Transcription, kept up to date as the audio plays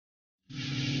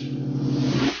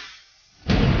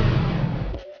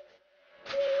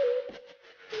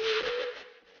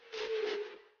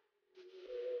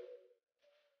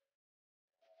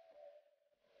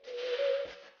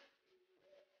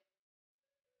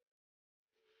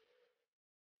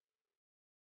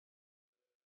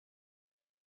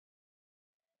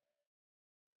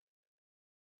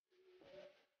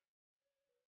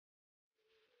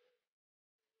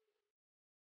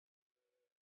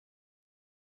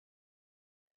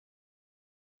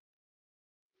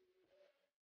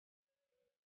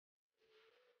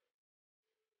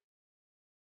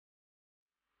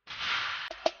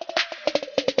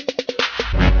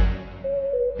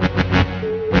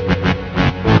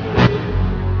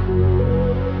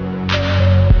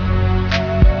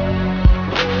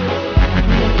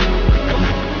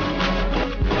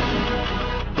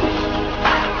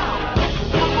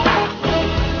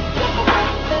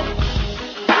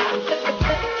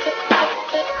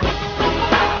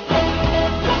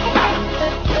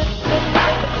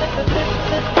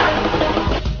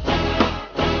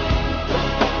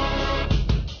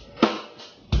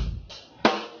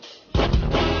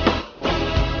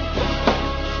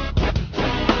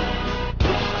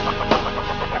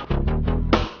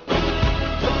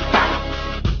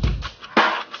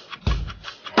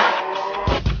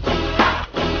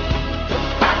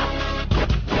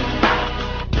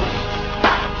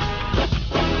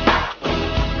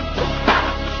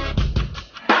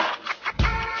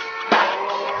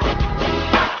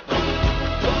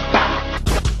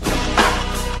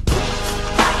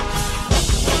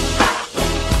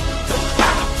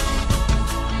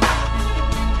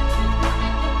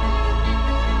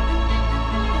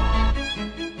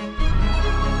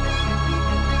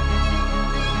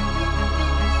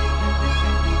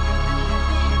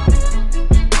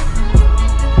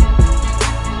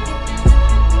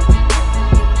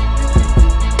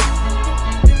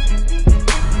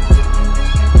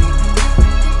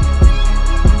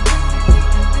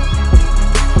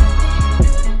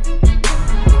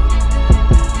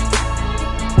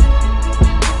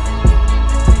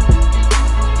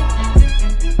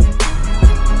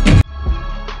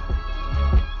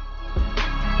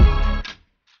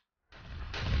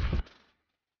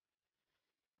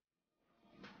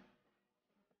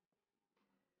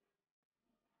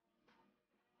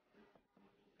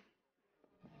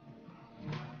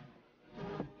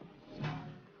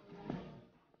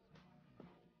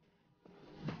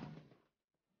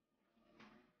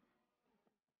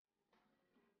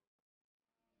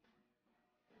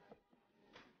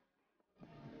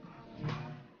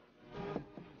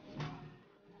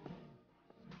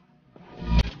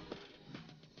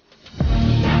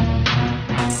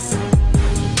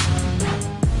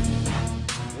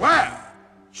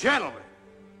Gentlemen,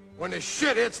 when the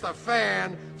shit hits the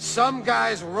fan, some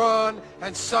guys run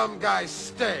and some guys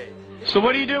stay. So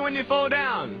what do you do when you fall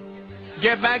down?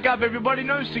 Get back up. Everybody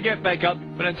knows to get back up.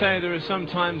 But I tell you, there are some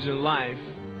times in life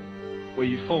where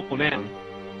you fall down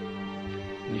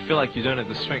and you feel like you don't have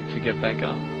the strength to get back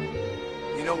up.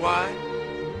 You know why?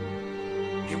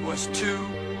 It was too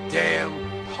damn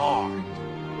hard.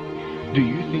 Do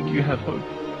you think you have hope?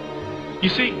 You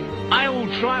see, I will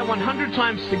try 100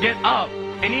 times to get up,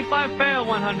 and if I fail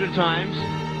 100 times,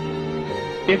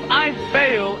 if I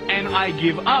fail and I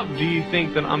give up, do you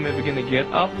think that I'm ever going to get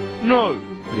up? No.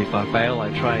 But if I fail, I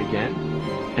try again,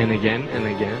 and again, and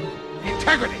again.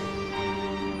 Integrity.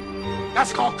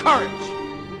 That's called courage.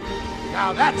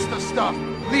 Now that's the stuff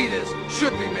leaders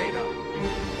should be made of.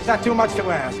 Is that too much to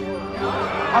ask?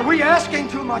 Are we asking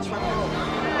too much for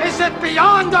that? Is it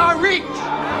beyond our reach?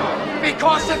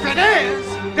 Because if it is,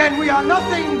 then we are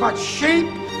nothing but sheep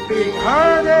being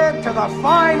herded to the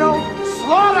final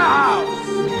slaughterhouse.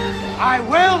 I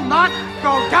will not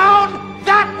go down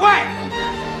that way.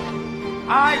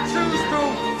 I choose to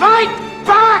fight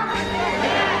back.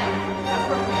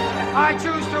 I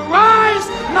choose to rise,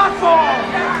 not fall.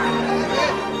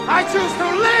 I choose to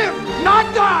live,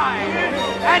 not die.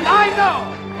 And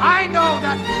I know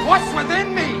that what's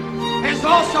within me is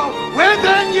also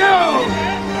within you.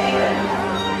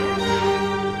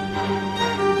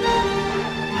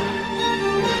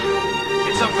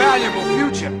 It's a valuable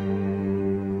future.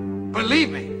 Believe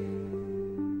me.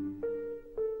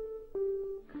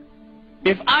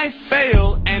 If I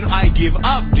fail and I give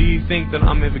up, do you think that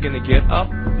I'm ever going to get up?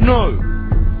 No.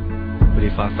 But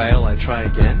if I fail, I try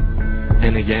again,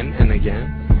 and again, and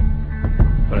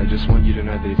again. But I just want you to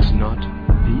know that it's not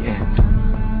the end.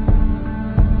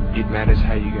 It matters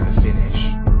how you're going to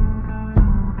finish.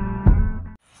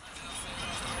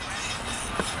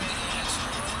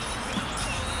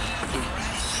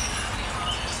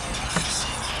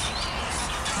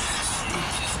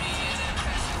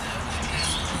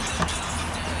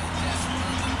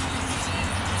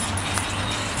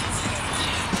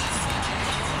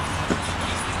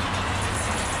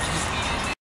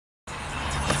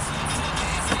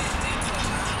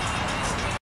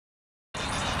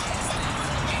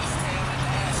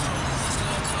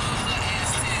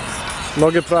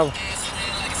 Noge pravo.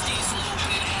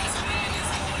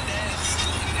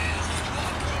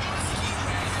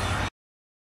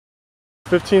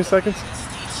 $15 seconds.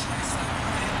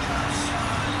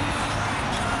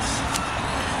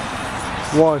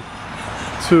 One,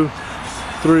 two,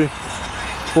 three,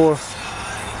 4,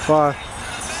 5,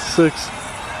 6,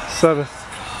 7,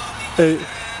 8,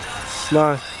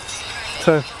 9,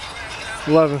 10,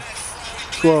 11,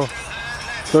 12,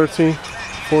 13,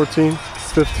 14,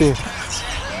 15.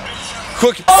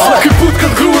 Svaki put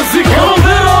kad gruzi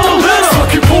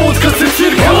svaki put kad se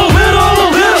cirka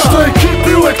što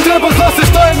ekipi uvek treba, zna se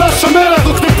šta je naša mera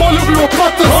dok ne poljubimo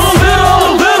patas.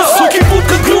 Svaki put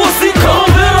kad gruzi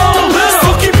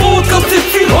svaki put kad se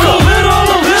cirka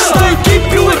što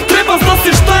ekipi uvek treba, zna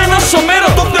se šta je naša mera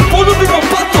dok ne poljubimo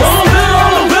patas.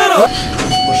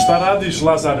 Šta radiš,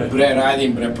 Lazare? Bre,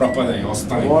 radim, bre, propadaj,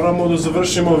 ostavi. Moramo da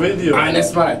završimo video. Aj, ne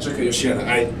smaraj, čekaj, još jedan,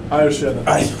 ajde. Ajde još jedan.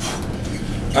 Ajde.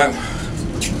 Ajmo.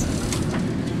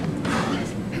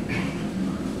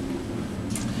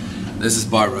 This is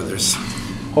Bar Brothers.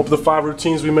 Hope the 5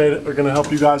 routines we made are going to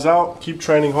help you guys out. Keep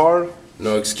training hard.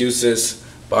 No excuses.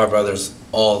 Bar Brothers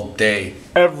all day.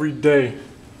 Every day.